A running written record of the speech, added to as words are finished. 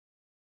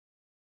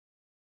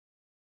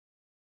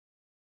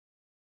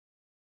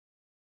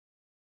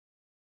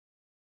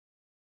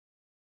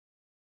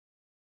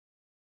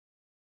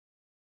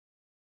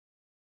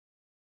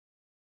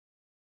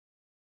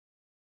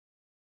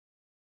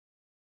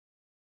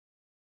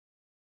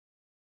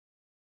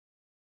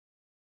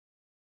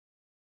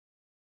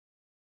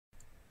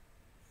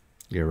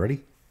You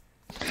ready?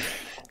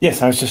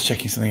 Yes, I was just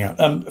checking something out.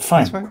 Fine.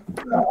 That's fine.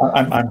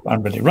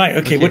 I'm ready. Right.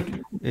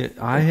 Okay.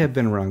 I have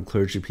been around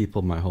clergy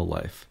people my whole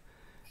life,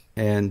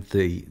 and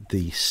the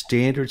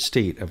standard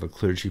state of a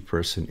clergy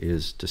person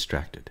is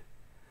distracted.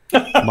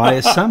 My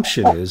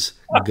assumption is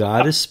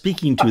God is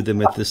speaking to them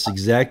at this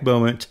exact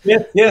moment.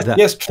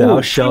 Yes. True.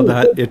 Thou shalt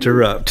not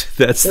interrupt.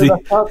 That's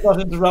Thou shalt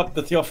not interrupt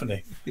the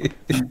theophany.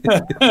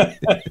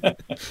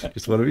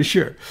 Just want to be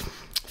sure.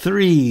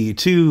 3,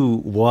 2,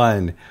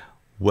 1.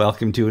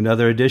 Welcome to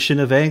another edition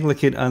of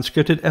Anglican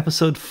Unscripted,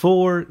 episode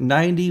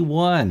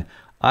 491.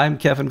 I'm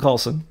Kevin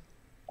Colson.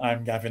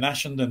 I'm Gavin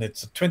Ashend, and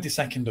it's the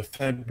 22nd of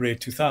February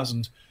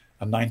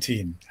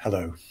 2019.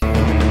 Hello.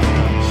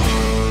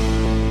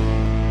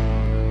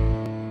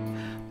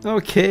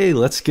 Okay,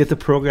 let's get the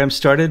program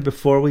started.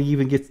 Before we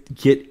even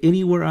get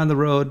anywhere on the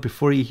road,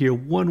 before you hear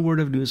one word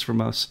of news from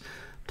us,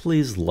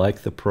 please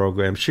like the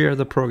program, share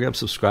the program,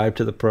 subscribe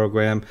to the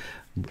program,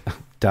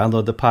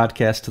 download the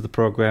podcast to the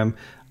program,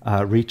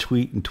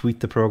 retweet and tweet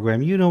the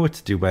program. You know what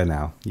to do by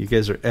now. You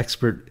guys are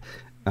expert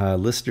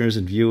listeners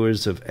and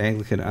viewers of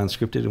Anglican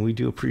Unscripted, and we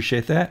do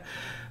appreciate that.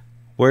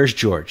 Where's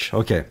George?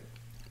 Okay.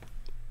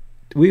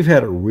 We've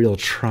had a real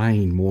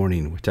trying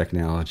morning with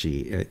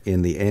technology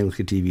in the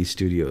Anglican TV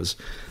studios.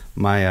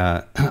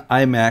 My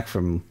iMac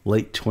from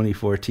late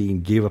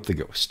 2014 gave up the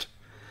ghost,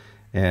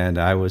 and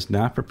I was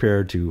not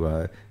prepared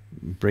to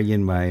bring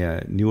in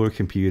my newer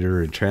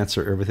computer and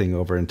transfer everything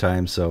over in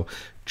time. So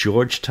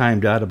George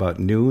timed out about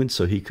noon,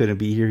 so he couldn't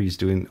be here. He's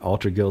doing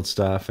Altar Guild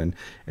stuff and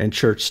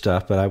church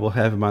stuff, but I will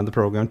have him on the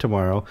program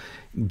tomorrow.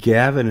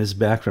 Gavin is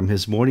back from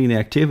his morning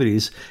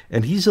activities,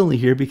 and he's only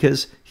here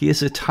because he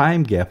has a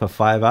time gap of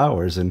 5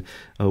 hours, and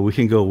we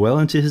can go well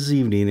into his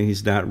evening, and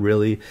he's not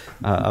really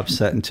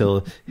upset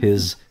until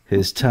his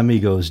tummy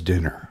goes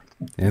dinner.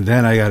 And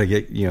then I got to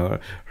get,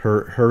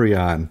 hurry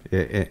on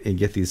and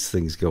get these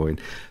things going.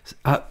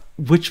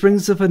 Which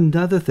brings up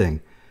another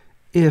thing.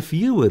 If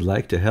you would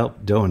like to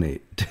help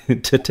donate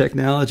to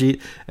technology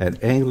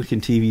at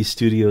Anglican TV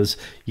Studios,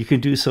 you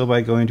can do so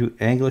by going to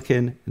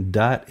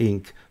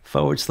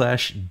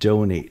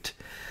anglican.inc/donate.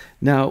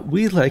 Now,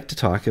 we like to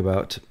talk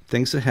about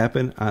things that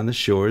happen on the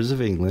shores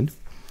of England,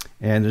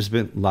 and there's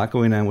been a lot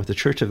going on with the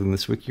Church of England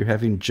this week. You're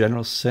having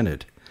General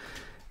Synod,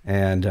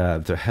 and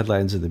the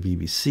headlines in the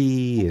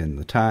BBC and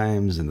the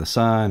Times and the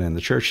Sun and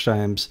the Church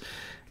Times,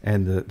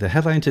 and the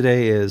headline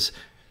today is,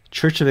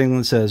 Church of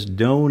England says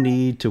no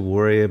need to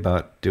worry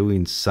about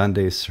doing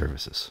Sunday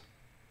services.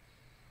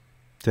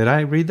 Did I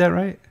read that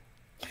right?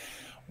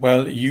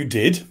 Well, you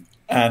did,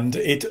 and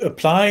it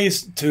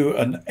applies to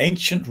an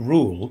ancient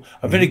rule,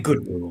 a very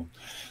good rule.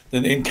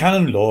 That in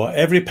canon law,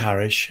 every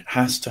parish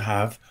has to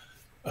have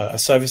a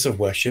service of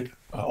worship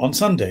on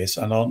Sundays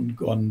and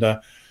and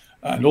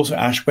also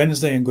Ash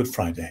Wednesday and Good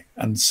Friday.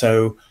 And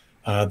so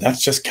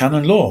that's just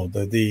canon law.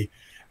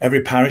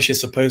 Every parish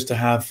is supposed to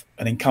have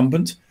an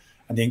incumbent,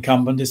 and the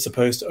incumbent is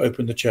supposed to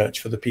open the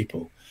church for the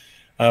people.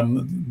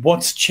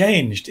 What's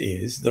changed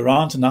is there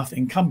aren't enough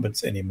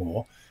incumbents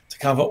anymore to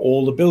cover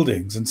all the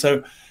buildings. And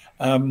so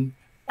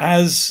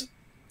as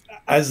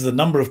the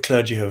number of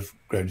clergy have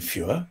grown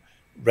fewer,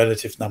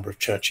 relative number of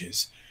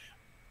churches,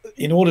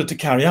 in order to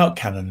carry out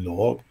canon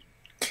law,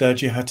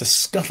 clergy had to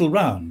scuttle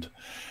round.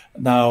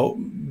 Now,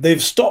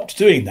 they've stopped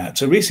doing that.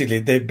 So recently,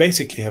 they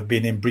basically have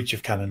been in breach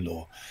of canon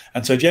law.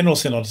 And so General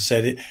Synod has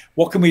said,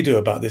 what can we do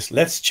about this?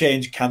 Let's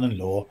change canon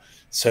law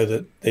so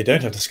that they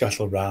don't have to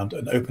scuttle around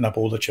and open up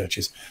all the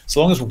churches. So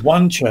long as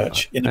one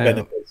church in the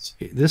benefits.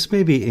 This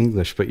may be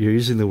English, but you're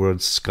using the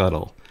word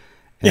scuttle.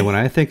 And when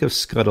I think of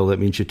scuttle, that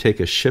means you take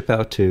a ship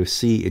out to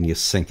sea and you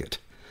sink it.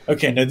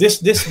 Okay, no,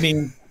 this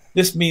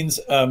means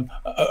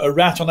a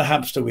rat on a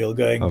hamster wheel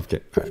going push.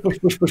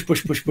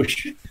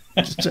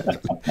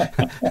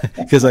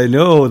 Because I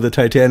know the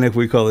Titanic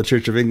we call the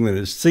Church of England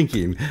is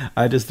sinking.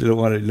 I just didn't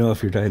want to know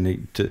if you're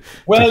trying to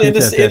well, in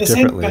the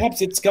same,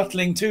 perhaps it's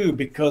scuttling too,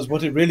 because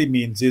what it really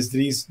means is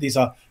these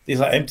are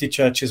empty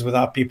churches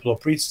without people or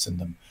priests in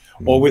them,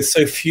 or with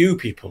so few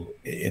people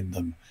in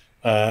them.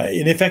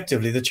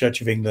 Ineffectively, the Church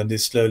of England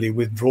is slowly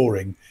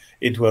withdrawing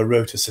into a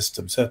rota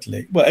system.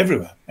 Certainly, well,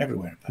 everywhere.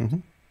 In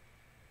fact.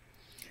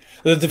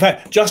 The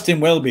fact, Justin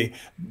Welby,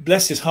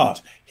 bless his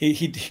heart,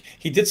 he did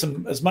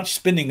as much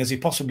spinning as he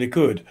possibly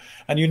could,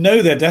 and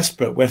they're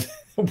desperate when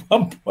at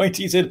one point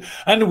he said,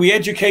 "And we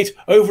educate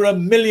over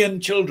 1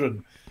 million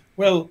children."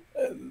 Well,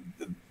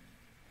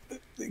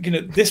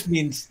 this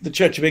means the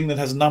Church of England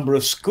has a number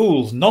of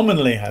schools,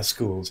 nominally has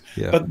schools,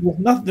 but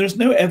there's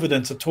no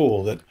evidence at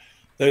all that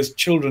those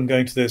children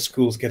going to those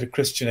schools get a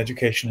Christian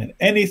education in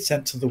any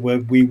sense of the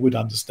word we would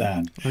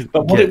understand.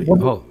 But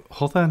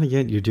hold on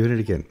again, you're doing it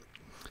again.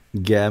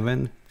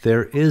 Gavin,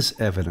 there is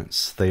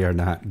evidence they are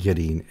not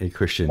getting a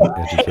Christian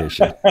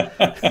education.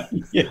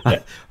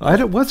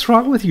 What's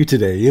wrong with you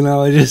today? You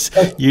want to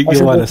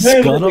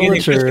scuttle the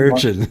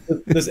church.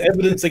 There's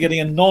evidence they're getting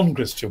a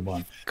non-Christian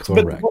one.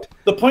 Correct. But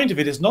the point of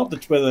it is not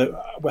that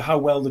how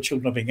well the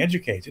children are being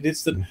educated.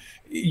 It's that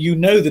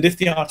that if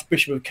the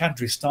Archbishop of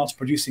Canterbury starts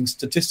producing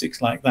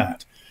statistics like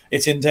that,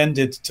 it's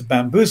intended to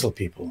bamboozle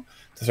people.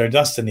 to throw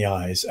dust in the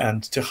eyes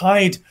and to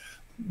hide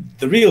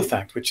the real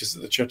fact, which is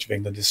that the Church of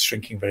England is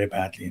shrinking very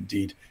badly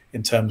indeed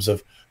in terms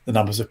of the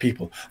numbers of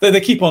people. They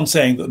keep on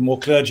saying that more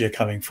clergy are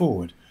coming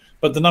forward,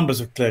 but the numbers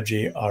of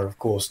clergy are, of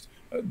course,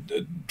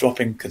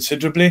 dropping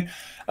considerably.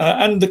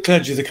 And the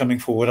clergy that are coming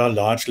forward are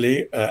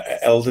largely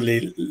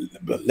elderly,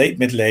 late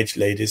middle-aged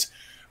ladies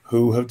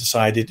who have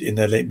decided in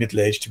their late middle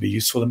age to be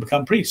useful and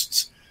become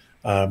priests.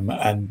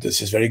 And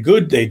this is very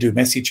good. They do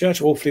messy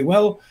church awfully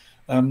well,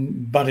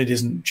 but it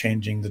isn't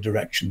changing the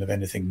direction of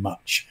anything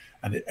much.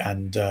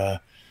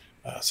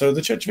 So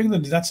the Church of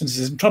England, in that sense,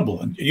 is in trouble.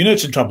 And you know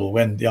it's in trouble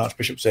when the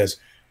Archbishop says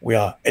we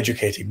are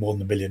educating more than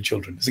 1 million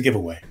children. It's a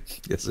giveaway.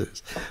 Yes, it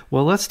is.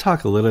 Well, let's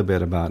talk a little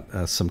bit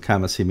about some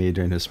comments he made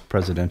during his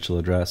presidential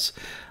address.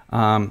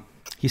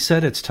 He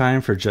said it's time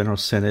for General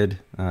Synod,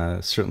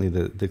 certainly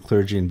the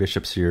clergy and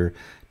bishops here,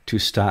 to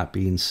stop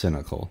being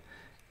cynical.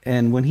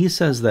 And when he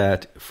says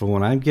that, from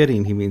what I'm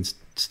getting, he means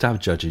stop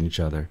judging each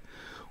other.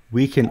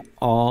 We can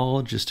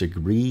all just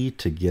agree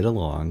to get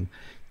along.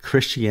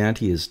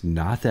 Christianity is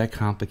not that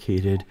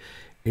complicated.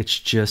 It's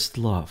just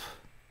love.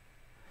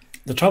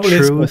 The trouble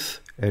Truth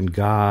and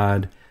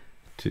God.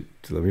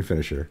 Let me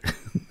finish here.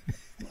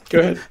 Go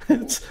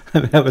ahead.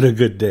 I'm having a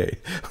good day.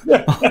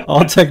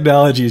 All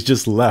technology has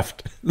just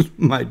left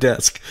my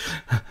desk.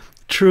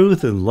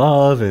 Truth and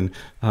love and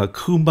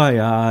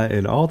kumbaya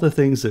and all the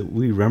things that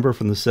we remember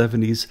from the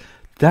 70s,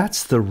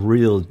 that's the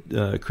real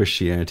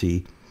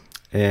Christianity.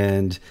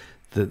 And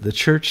the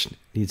church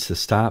needs to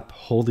stop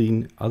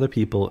holding other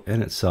people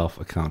and itself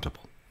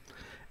accountable.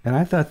 And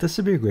I thought this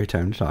would be a great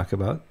time to talk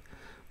about,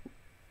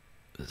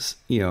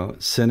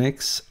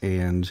 cynics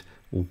and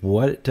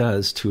what it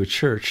does to a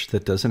church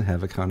that doesn't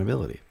have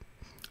accountability.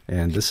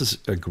 And this is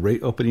a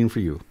great opening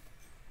for you.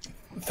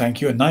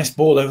 Thank you. A nice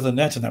ball over the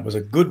net, and that was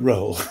a good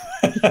roll.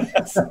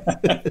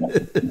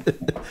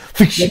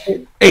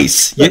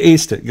 Ace. You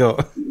aced it. Go.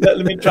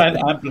 Let me try and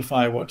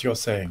amplify what you're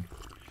saying.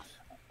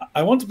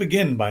 I want to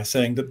begin by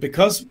saying that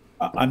because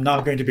I'm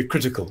now going to be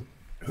critical,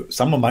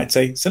 someone might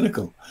say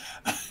cynical,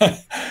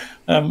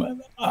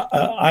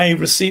 I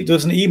received, there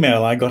was an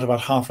email I got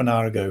about half an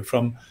hour ago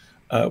from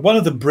one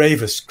of the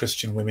bravest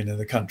Christian women in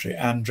the country,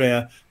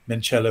 Andrea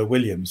Mincello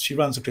Williams. She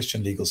runs a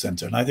Christian Legal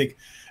Center, and I think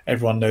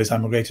everyone knows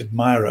I'm a great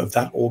admirer of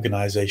that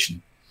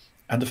organization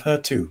and of her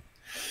too.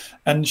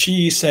 And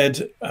she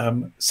said,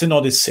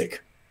 Synod is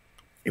sick.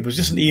 It was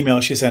just an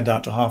email she sent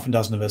out to half a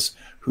dozen of us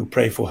who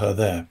pray for her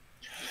there.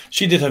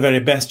 She did her very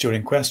best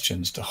during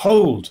questions to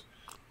hold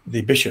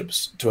the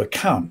bishops to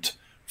account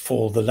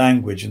for the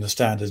language and the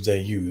standards they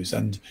use.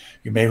 And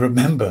you may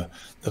remember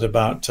that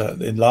about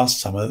in last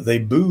summer, they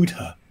booed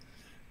her.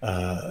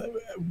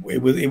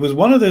 It was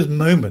one of those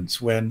moments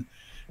when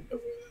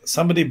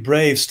somebody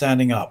brave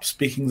standing up,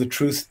 speaking the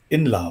truth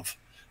in love,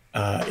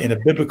 in a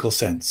biblical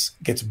sense,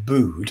 gets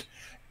booed.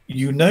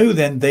 You know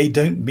then they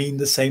don't mean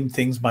the same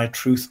things by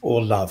truth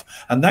or love.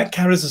 And that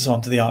carries us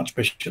on to the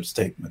Archbishop's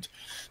statement.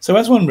 So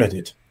as one read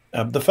it,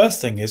 the first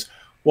thing is,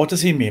 what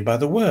does he mean by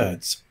the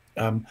words?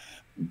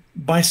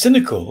 By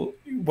cynical,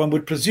 one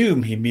would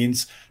presume he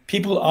means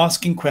people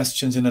asking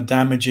questions in a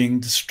damaging,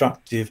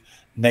 destructive,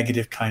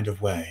 negative kind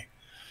of way.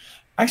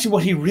 Actually,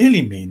 what he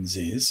really means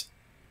is,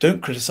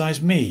 don't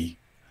criticize me.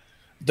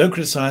 Don't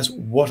criticize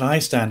what I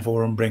stand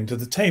for and bring to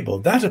the table.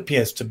 That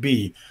appears to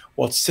be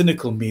what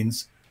cynical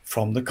means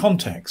from the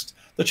context.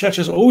 The church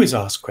has always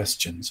asked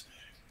questions.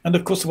 And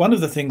of course, one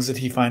of the things that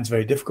he finds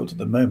very difficult at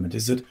the moment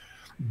is that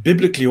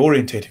biblically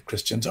orientated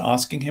Christians are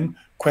asking him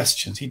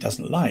questions he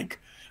doesn't like.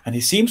 And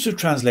he seems to have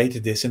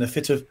translated this in a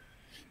fit of,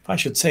 if I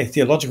should say,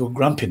 theological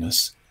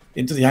grumpiness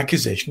into the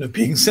accusation of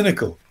being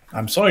cynical.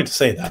 I'm sorry to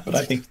say that, but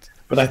I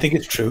think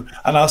it's true.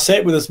 And I'll say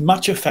it with as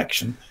much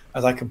affection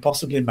as I can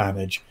possibly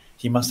manage.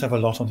 He must have a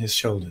lot on his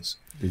shoulders.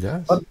 He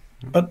does.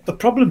 But the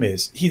problem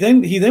is, he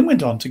then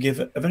went on to give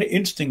a very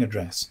interesting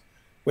address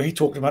where he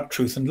talked about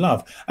truth and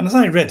love. And as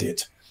I read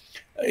it,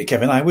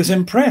 Kevin, I was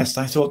impressed.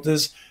 I thought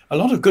there's a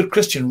lot of good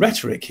Christian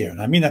rhetoric here, and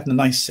I mean that in a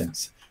nice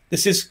sense.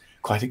 This is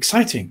quite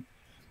exciting.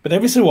 But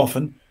every so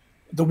often,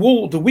 the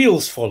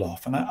wheels fall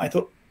off. And I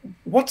thought,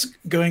 what's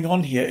going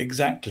on here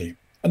exactly?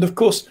 And of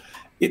course,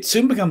 it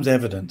soon becomes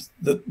evident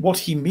that what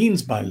he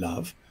means by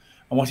love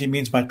and what he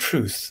means by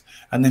truth,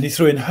 and then he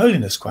threw in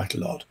holiness quite a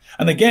lot.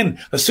 And again,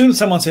 as soon as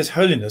someone says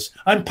holiness,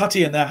 I'm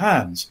putty in their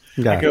hands.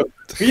 Yeah. I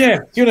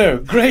go,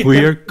 great.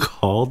 We are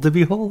called to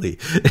be holy.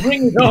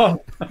 Bring it on.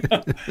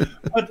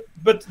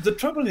 But the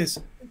trouble is,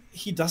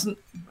 he doesn't,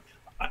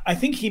 I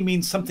think he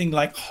means something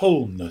like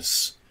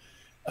wholeness.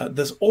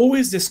 There's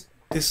always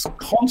this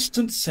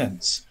constant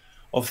sense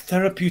of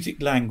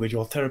therapeutic language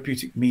or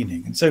therapeutic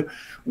meaning. And so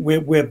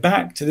we're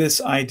back to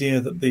this idea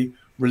that the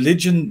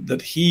religion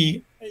that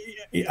he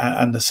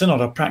and the Synod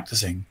are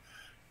practicing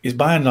is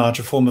by and large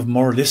a form of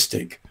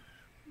moralistic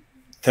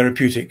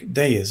therapeutic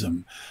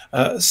deism.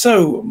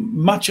 So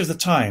much of the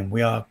time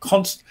we are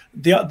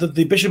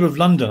the Bishop of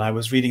London, I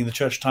was reading in the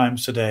Church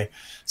Times today,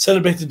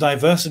 celebrated the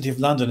diversity of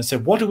London and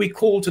said, what are we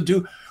called to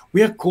do?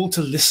 We are called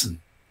to listen.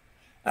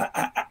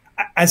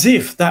 As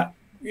if that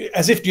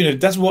as if,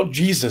 that's what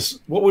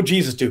would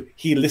Jesus do?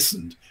 He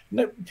listened.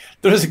 No,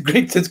 there is a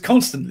great sense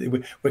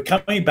constantly. We're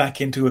coming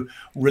back into a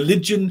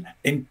religion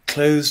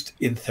enclosed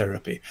in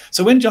therapy.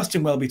 So when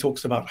Justin Welby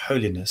talks about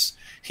holiness,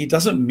 he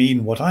doesn't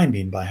mean what I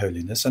mean by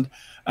holiness. And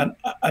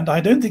I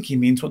don't think he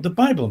means what the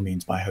Bible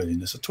means by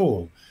holiness at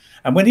all.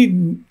 And when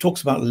he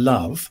talks about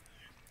love,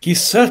 he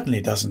certainly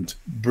doesn't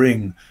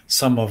bring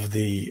some of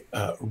the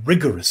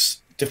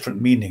rigorous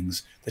different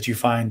meanings that you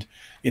find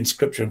in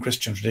scripture and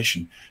Christian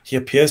tradition. He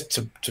appears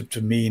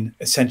to mean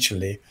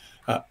essentially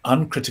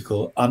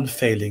uncritical,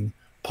 unfailing,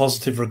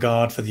 positive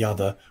regard for the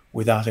other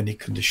without any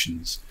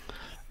conditions.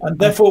 And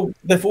therefore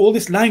all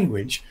this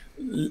language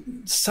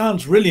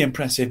sounds really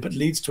impressive, but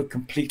leads to a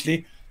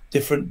completely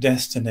different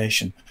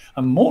destination.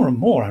 And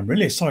more, I'm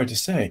really sorry to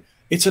say,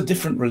 it's a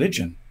different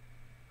religion.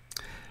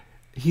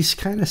 He's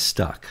kind of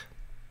stuck.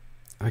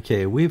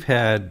 Okay, we've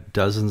had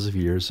dozens of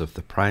years of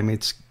the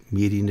primates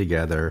meeting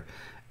together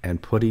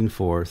and putting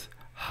forth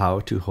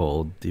how to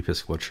hold the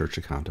Episcopal Church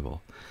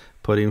accountable.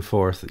 Putting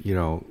forth,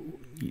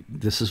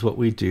 this is what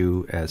we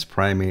do as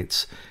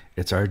primates.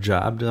 It's our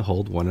job to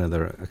hold one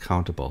another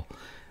accountable.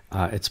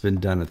 It's been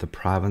done at the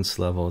province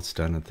level. It's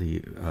done at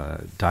the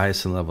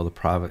diocesan level, the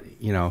province,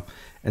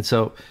 And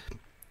so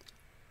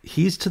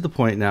he's to the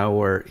point now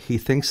where he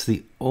thinks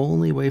the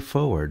only way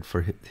forward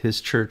for his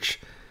church,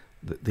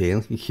 the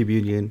Anglican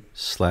Communion /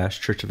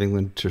 Church of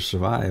England, to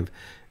survive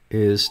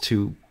is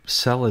to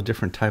sell a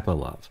different type of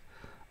love,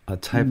 a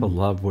type of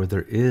love where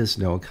there is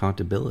no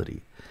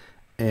accountability.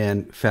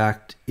 And in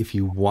fact, if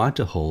you want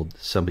to hold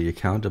somebody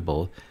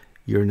accountable,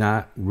 you're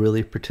not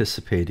really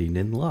participating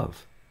in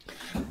love.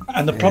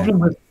 And the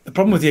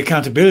problem with the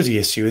accountability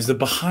issue is that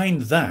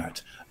behind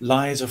that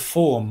lies a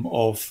form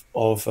of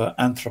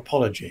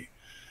anthropology.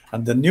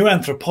 And the new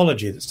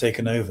anthropology that's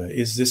taken over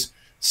is this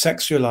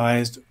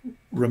sexualized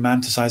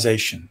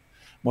romanticization.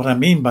 What I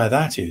mean by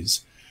that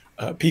is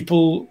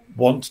people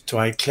want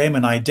to claim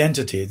an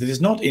identity that is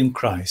not in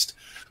Christ,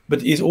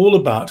 but is all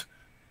about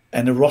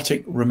an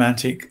erotic,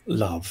 romantic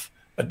love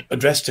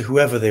addressed to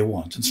whoever they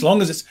want. And so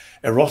long as it's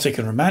erotic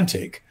and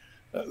romantic,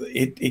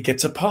 it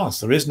gets a pass.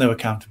 There is no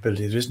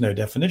accountability. There is no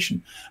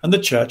definition. And the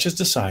church has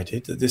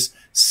decided that this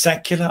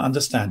secular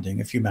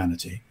understanding of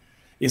humanity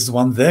is the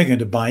one they're going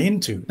to buy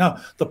into. Now,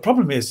 the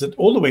problem is that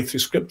all the way through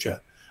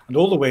scripture and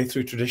all the way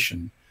through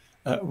tradition,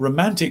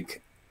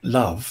 romantic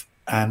love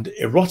and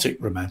erotic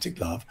romantic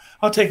love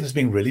are taken as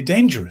being really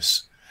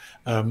dangerous.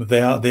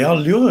 They are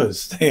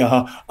lures. They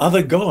are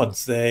other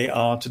gods. They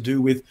are to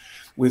do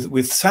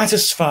with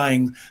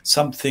satisfying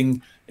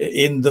something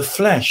in the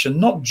flesh, and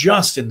not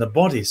just in the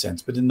body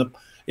sense, but in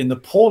the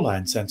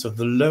Pauline sense of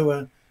the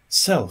lower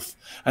self.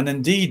 And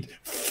indeed,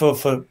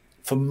 for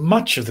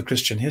much of the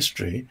Christian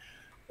history,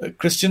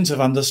 Christians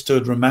have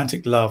understood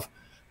romantic love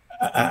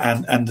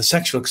and the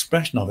sexual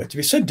expression of it to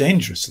be so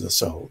dangerous to the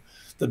soul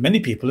that many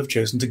people have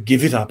chosen to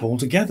give it up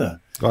altogether.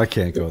 Well, I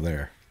can't go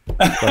there,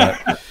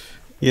 but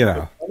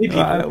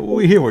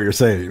we hear what you're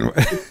saying.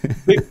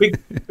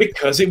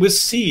 Because it was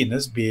seen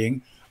as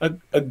being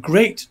a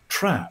great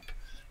trap.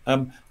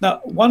 Now,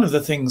 one of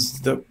the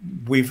things that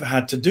we've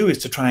had to do is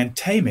to try and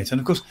tame it. And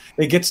of course,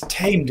 it gets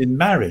tamed in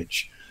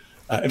marriage.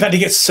 In fact, it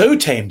gets so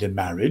tamed in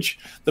marriage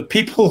that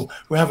people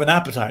who have an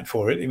appetite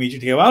for it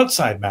immediately go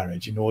outside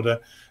marriage in order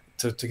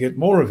to get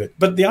more of it.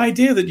 But the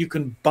idea that you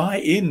can buy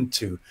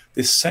into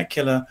this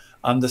secular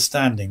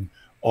understanding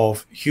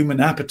of human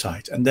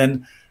appetite and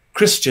then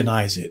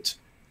Christianize it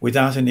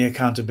without any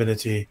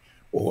accountability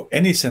or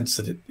any sense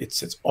that it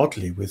sits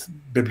oddly with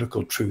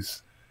biblical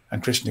truth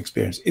and Christian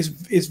experience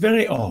is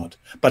very odd.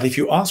 But if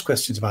you ask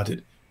questions about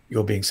it,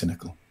 you're being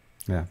cynical.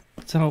 Yeah.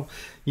 So,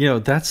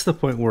 that's the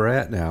point we're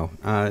at now.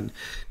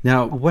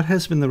 Now, what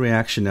has been the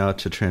reaction now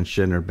to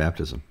transgender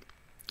baptism?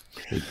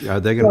 Are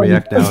they going to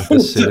react now to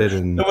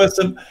Synod?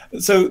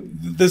 So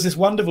there's this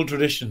wonderful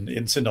tradition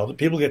in Synod that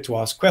people get to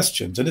ask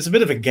questions, and it's a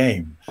bit of a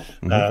game.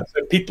 So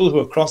people who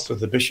are cross with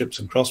the bishops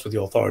and cross with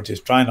the authorities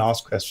try and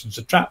ask questions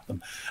to trap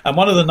them. And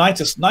one of the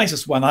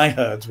nicest one I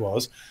heard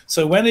was,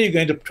 so when are you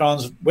going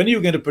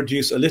to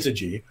produce a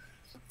liturgy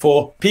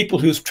for people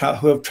who have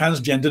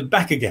transgendered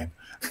back again?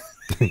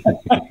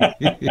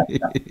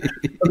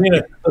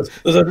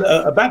 There's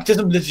a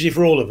baptism liturgy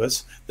for all of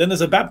us. Then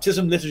there's a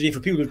baptism liturgy for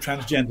people who've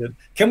transgendered.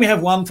 Can we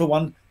have one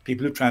for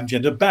people who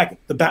transgender back?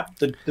 The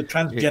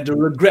transgender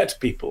regret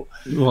people.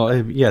 Well,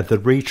 the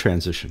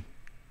retransition.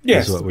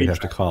 Yes, is what we have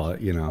to call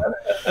it.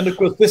 And of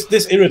course,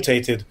 this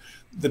irritated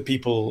the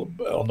people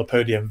on the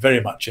podium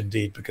very much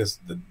indeed,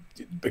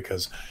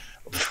 because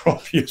for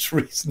obvious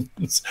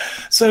reasons.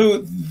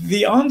 So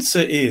the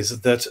answer is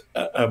that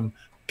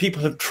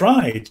people have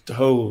tried to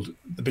hold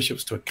the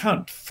bishops to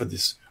account for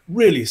this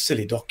really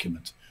silly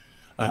document.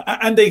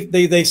 And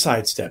they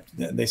sidestepped.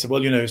 They said,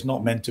 well, it's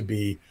not meant to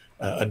be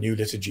a new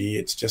liturgy.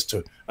 It's just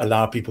to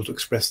allow people to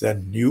express their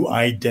new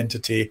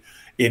identity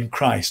in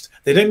Christ.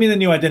 They don't mean their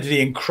new identity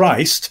in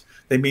Christ.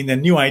 They mean their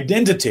new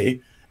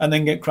identity, and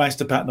then get Christ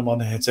to pat them on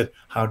the head and said,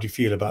 how do you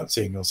feel about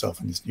seeing yourself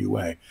in this new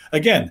way?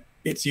 Again,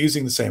 it's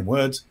using the same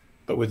words,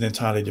 but with an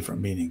entirely different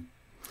meaning.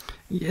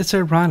 It's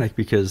ironic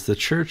because the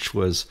church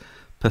was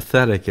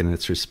pathetic in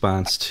its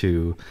response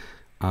to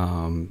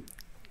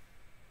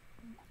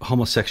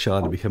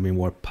homosexuality becoming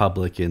more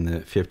public in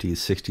the 50s,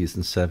 60s,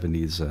 and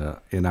 70s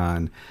and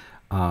on.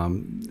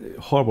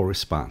 Horrible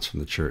response from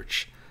the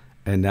church.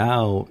 And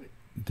now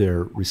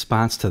their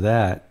response to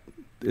that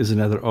is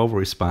another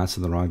over-response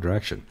in the wrong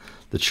direction.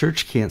 The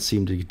church can't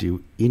seem to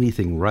do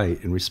anything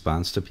right in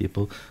response to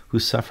people who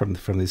suffer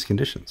from these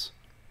conditions.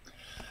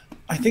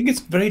 I think it's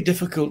very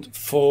difficult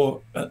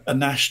for a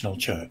national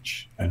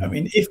church. I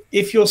mean,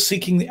 if you're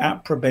seeking the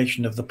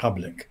approbation of the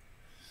public,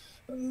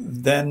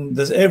 then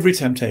there's every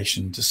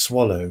temptation to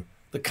swallow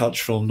the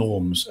cultural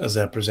norms as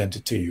they're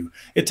presented to you.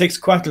 It takes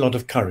quite a lot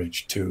of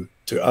courage to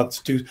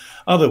do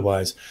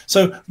otherwise.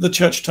 So the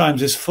Church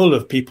Times is full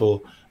of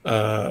people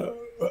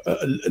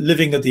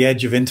living at the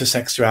edge of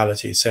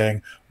intersexuality,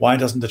 saying, why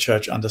doesn't the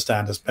church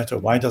understand us better?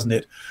 Why doesn't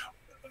it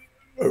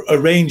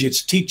arrange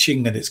its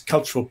teaching and its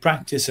cultural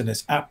practice and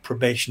its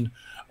approbation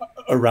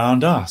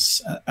around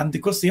us? And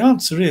because the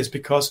answer is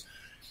because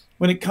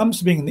when it comes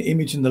to being in the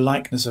image and the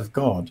likeness of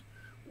God,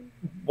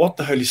 what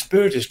the Holy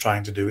Spirit is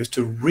trying to do is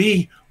to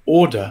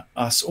reorder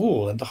us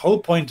all. And the whole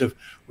point of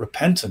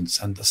repentance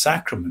and the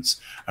sacraments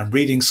and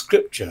reading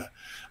scripture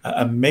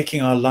and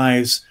making our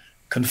lives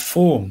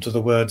conform to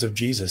the words of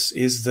Jesus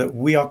is that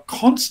we are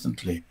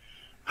constantly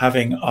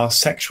having our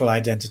sexual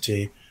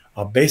identity,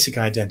 our basic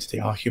identity,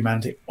 our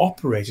humanity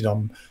operated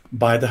on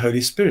by the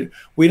Holy Spirit.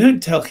 We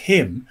don't tell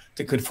him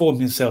to conform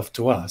himself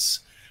to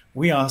us.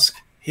 We ask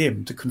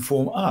him to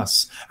conform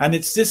us. And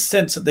it's this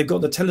sense that they've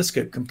got the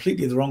telescope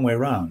completely the wrong way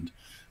around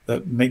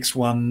that makes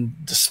one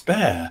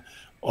despair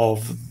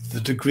of the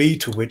degree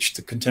to which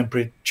the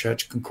contemporary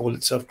church can call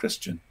itself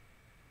Christian.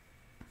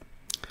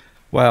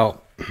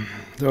 Well,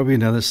 there'll be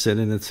another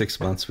sin-in 6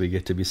 months we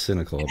get to be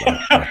cynical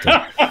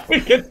about. We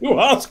get to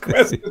ask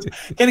questions.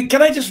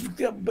 Can I just,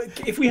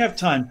 if we have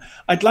time,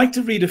 I'd like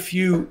to read a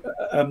few,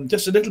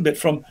 just a little bit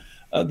from,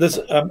 there's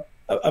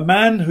a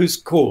man who's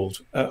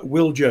called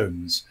Will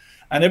Jones,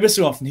 and every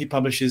so often he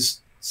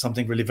publishes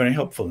something really very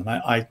helpful, and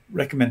I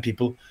recommend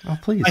people. Oh,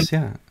 please,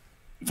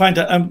 find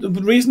out.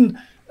 The reason,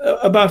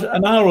 about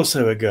an hour or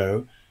so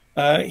ago,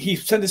 he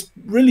sent this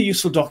really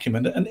useful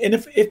document, and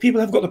if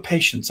people have got the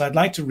patience, I'd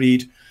like to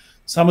read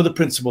some of the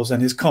principles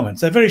and his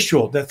comments. They're very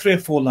short. They're 3 or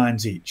 4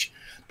 lines each.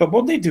 But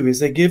what they do is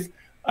they give,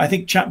 I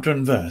think, chapter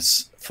and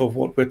verse for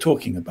what we're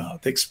talking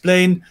about. They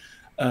explain,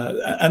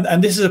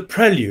 and this is a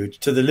prelude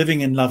to the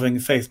Living in Loving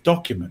Faith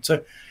document.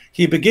 So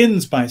he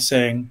begins by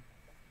saying,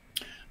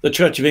 the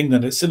Church of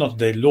England at Synod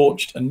today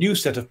launched a new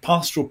set of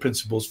pastoral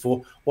principles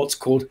for what's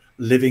called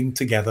living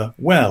together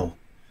well.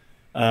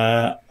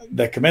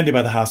 They're commended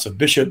by the House of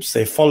Bishops.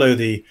 They follow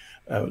the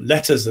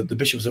letters that the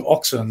bishops of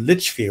Oxford and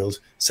Lichfield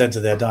sent to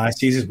their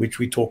dioceses, which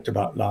we talked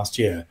about last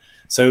year.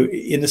 So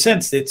in a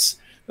sense,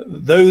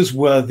 those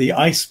were the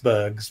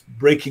icebergs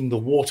breaking the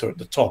water at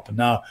the top. And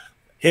now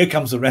here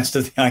comes the rest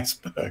of the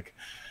iceberg.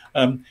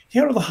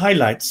 Here are the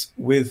highlights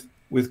with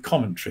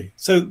commentary.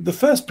 So the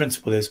first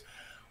principle is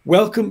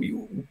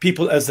welcome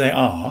people as they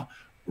are,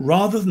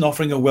 rather than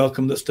offering a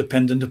welcome that's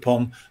dependent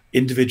upon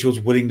individuals'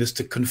 willingness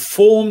to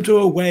conform to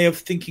a way of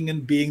thinking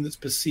and being that's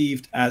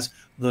perceived as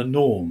the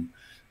norm.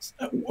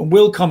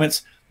 Will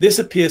comments, this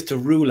appears to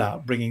rule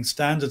out bringing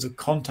standards of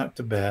contact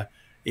to bear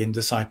in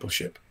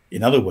discipleship.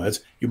 In other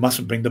words, you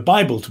mustn't bring the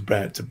Bible to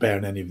bear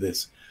in any of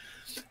this.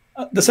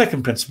 The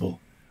second principle,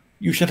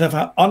 you should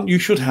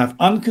have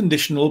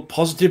unconditional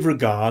positive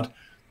regard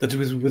that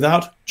is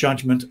without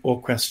judgment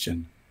or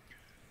question.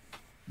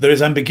 There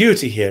is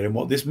ambiguity here in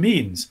what this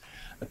means.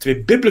 To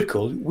be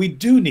biblical, we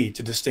do need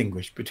to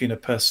distinguish between a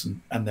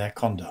person and their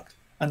conduct,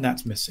 and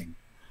that's missing.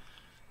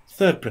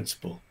 Third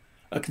principle,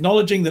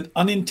 acknowledging that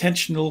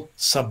unintentional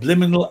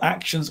subliminal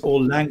actions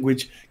or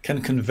language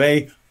can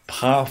convey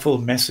powerful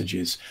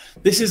messages.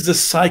 This is the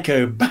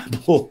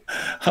psychobabble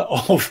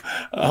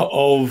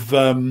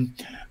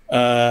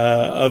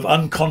of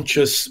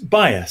unconscious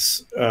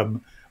bias,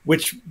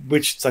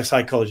 which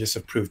psychologists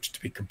have proved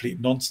to be complete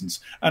nonsense.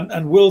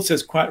 And Will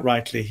says quite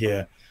rightly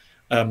here,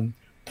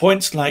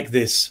 points like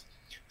this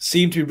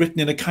seem to be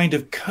written in a kind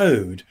of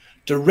code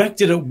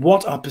directed at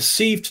what are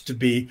perceived to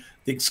be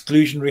the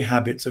exclusionary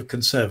habits of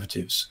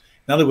conservatives.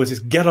 In other words, it's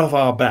get off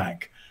our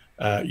back,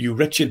 you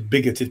wretched,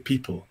 bigoted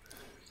people.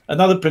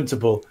 Another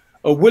principle,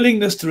 a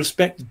willingness to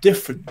respect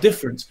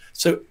difference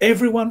so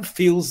everyone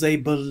feels they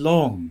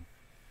belong.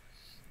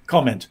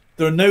 Comment,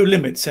 there are no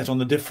limits set on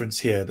the difference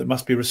here that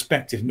must be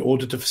respected in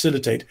order to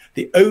facilitate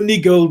the only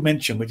goal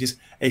mentioned, which is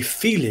a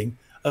feeling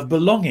of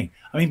belonging.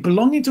 I mean,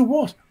 belonging to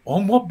what?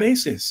 On what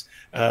basis?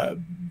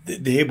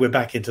 Here we're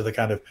back into the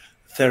kind of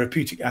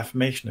therapeutic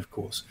affirmation, of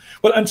course.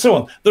 Well, and so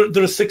on.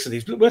 There are 6 of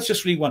these. But let's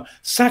just read one.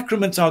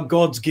 Sacraments are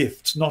God's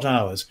gifts, not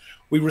ours.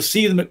 We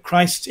receive them at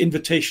Christ's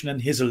invitation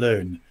and his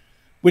alone,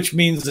 which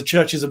means the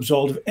church is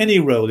absolved of any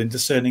role in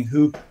discerning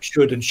who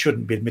should and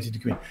shouldn't be admitted to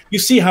communion. You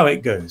see how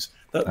it goes.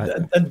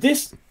 And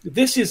this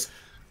is,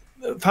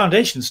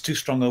 foundation is too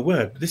strong a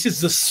word. This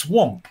is the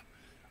swamp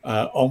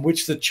on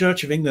which the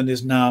Church of England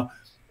is now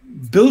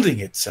building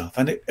itself,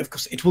 and of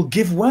course it will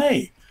give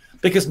way.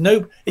 Because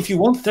if you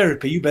want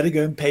therapy, you better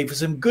go and pay for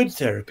some good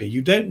therapy.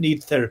 You don't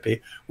need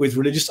therapy with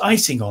religious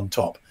icing on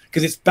top,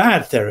 because it's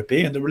bad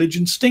therapy and the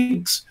religion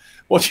stinks.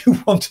 What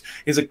you want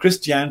is a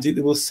Christianity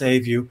that will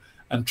save you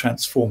and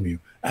transform you.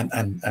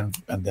 And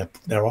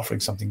they're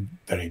offering something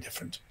very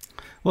different.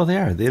 Well, they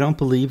are. They don't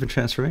believe in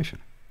transformation.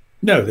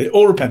 No,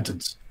 or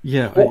repentance.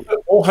 Yeah.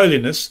 Or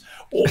holiness,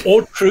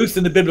 or truth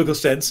in the biblical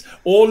sense,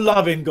 or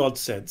love in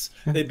God's sense.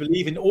 They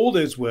believe in all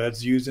those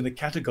words used in a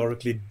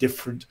categorically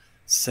different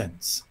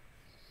sense.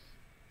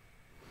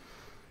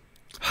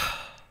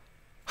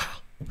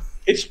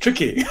 It's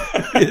tricky.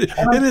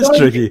 It is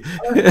tricky.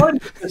 I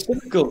find it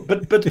difficult,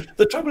 but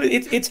the trouble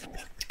is, it's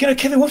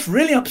Kevin. What's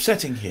really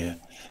upsetting here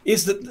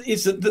is that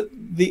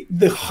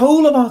the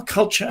whole of our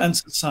culture and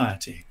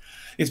society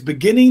is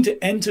beginning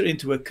to enter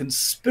into a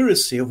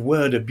conspiracy of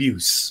word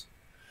abuse.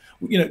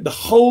 The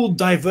whole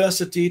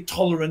diversity,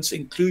 tolerance,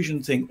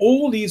 inclusion thing.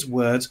 All these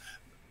words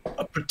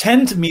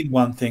pretend to mean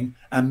one thing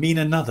and mean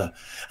another.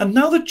 And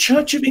now the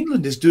Church of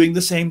England is doing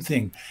the same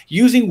thing,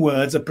 using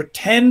words that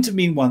pretend to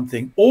mean one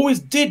thing, always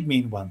did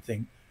mean one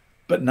thing,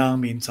 but now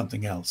mean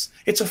something else.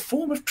 It's a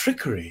form of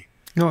trickery.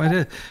 No,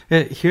 it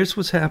is. Here's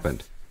what's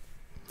happened.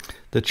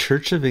 The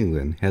Church of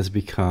England has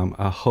become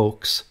a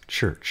hoax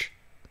church.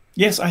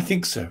 Yes, I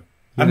think so.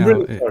 I'm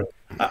really sorry.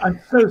 I'm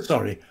so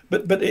sorry,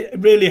 but it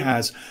really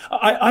has.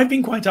 I've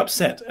been quite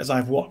upset as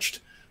I've watched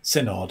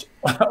Synod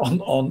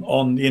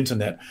on the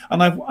internet,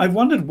 and I've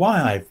wondered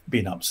why I've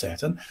been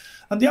upset, and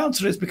the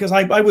answer is because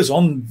I was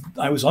on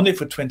it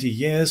for 20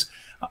 years.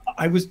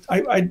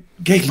 I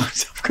gave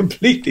myself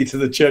completely to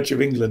the Church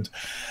of England,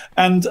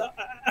 and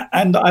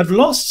I've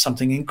lost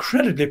something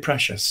incredibly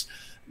precious.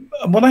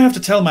 And what I have to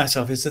tell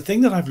myself is the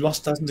thing that I've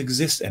lost doesn't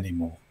exist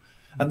anymore,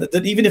 and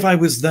that even if I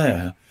was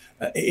there,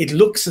 it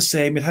looks the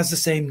same, it has the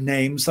same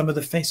name, some of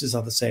the faces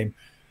are the same,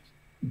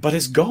 but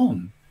it's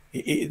gone.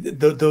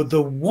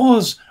 There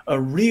was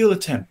a real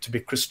attempt to be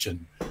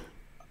Christian.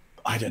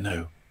 I don't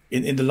know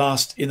in the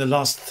last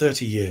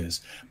 30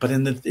 years, but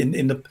in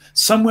the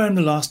somewhere in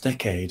the last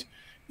decade,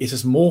 it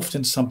has morphed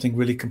into something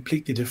really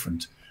completely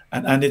different,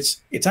 and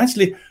it's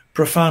actually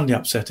profoundly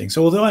upsetting.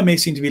 So although I may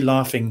seem to be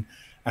laughing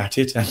at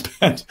it,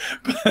 and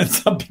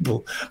some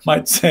people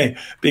might say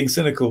being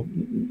cynical,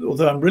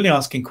 although I'm really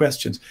asking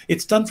questions,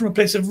 it's done from a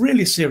place of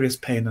really serious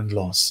pain and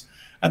loss,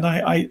 and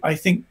I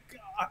think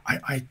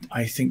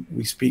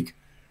we speak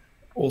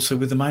also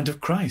with the mind of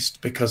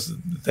Christ, because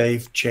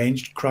they've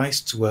changed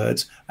Christ's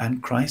words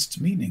and Christ's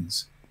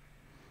meanings.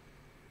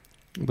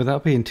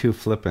 Without being too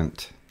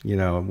flippant,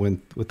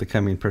 with the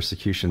coming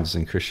persecutions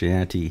in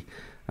Christianity,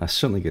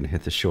 certainly going to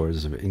hit the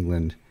shores of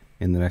England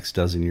in the next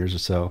dozen years or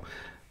so,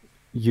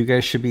 you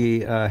guys should be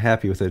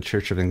happy with the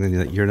Church of England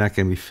that you're not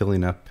going to be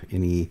filling up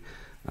any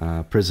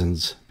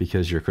prisons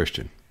because you're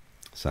Christian.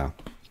 So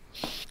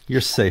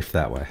you're safe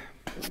that way.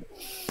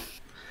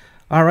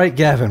 All right,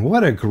 Gavin,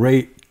 what a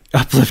great,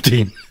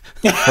 uplifting,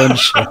 fun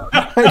show.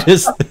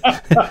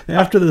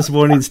 After this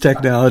morning's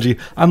technology,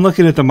 I'm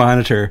looking at the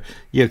monitor.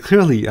 Yeah,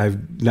 clearly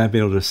I've not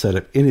been able to set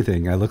up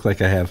anything. I look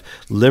like I have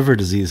liver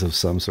disease of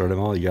some sort. I'm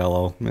all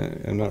yellow.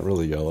 I'm not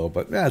really yellow,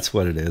 but that's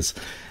what it is.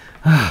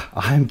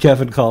 I'm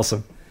Kevin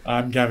Kallsen.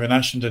 I'm Gavin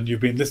Ashenden. You've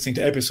been listening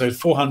to episode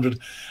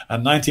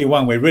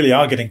 491. We really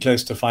are getting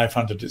close to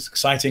 500. It's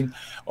exciting.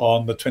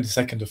 On the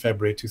 22nd of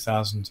February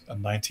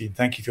 2019.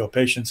 Thank you for your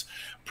patience.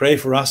 Pray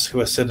for us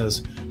who are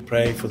sinners.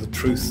 Pray for the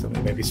truth that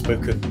we may be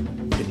spoken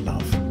in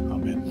love.